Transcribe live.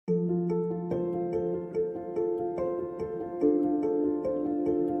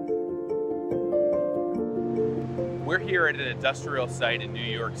here at an industrial site in New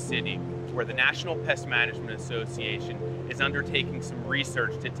York City where the National Pest Management Association is undertaking some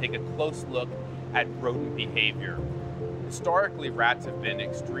research to take a close look at rodent behavior. Historically, rats have been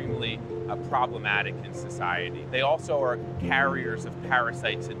extremely problematic in society. They also are carriers of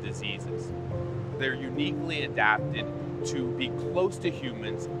parasites and diseases. They're uniquely adapted to be close to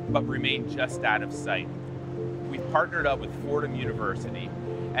humans but remain just out of sight. We've partnered up with Fordham University,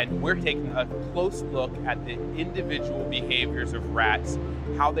 and we're taking a close look at the individual behaviors of rats,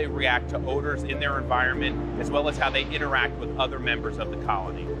 how they react to odors in their environment, as well as how they interact with other members of the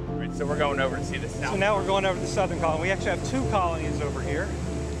colony. Right, so we're going over to see this now. So now we're going over to the southern colony. We actually have 2 colonies over here.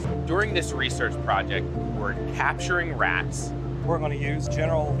 During this research project, we're capturing rats. We're going to use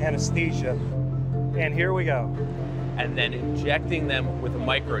general anesthesia. And here we go. And then injecting them with a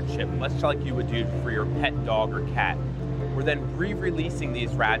microchip, much like you would do for your pet dog or cat. We're then re-releasing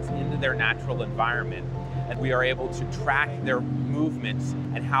these rats into their natural environment, and we are able to track their movements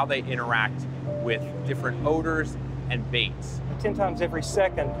and how they interact with different odors and baits. 10 times every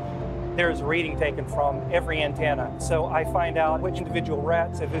second, there's a reading taken from every antenna. So I find out which individual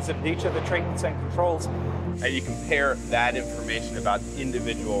rats have visited each of the treatments and controls. And you compare that information about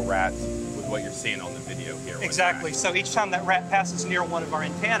individual rats with what you're seeing on the video here. Exactly. So each time that rat passes near one of our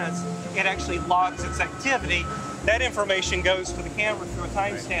antennas, it actually logs its activity. That information goes to the camera through a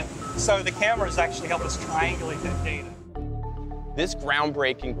timestamp. So the cameras actually help us triangulate that data. This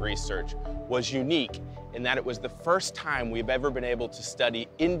groundbreaking research was unique in that it was the first time we've ever been able to study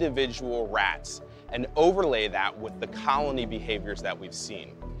individual rats and overlay that with the colony behaviors that we've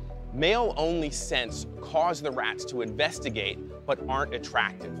seen. Male-only scents cause the rats to investigate but aren't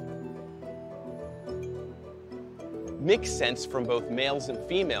attractive. Mixed scents from both males and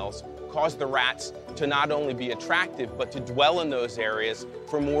females cause the rats to not only be attractive, but to dwell in those areas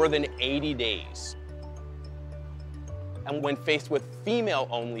for more than 80 days. And when faced with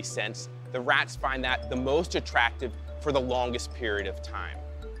female-only scents, the rats find that the most attractive for the longest period of time.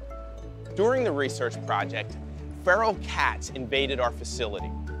 During the research project, feral cats invaded our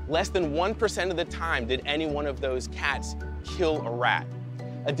facility. Less than 1% of the time did any one of those cats kill a rat.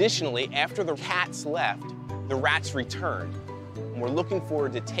 Additionally, after the cats left, the rats returned. And we're looking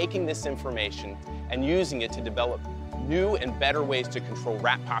forward to taking this information and using it to develop new and better ways to control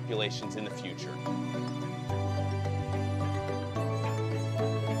rat populations in the future.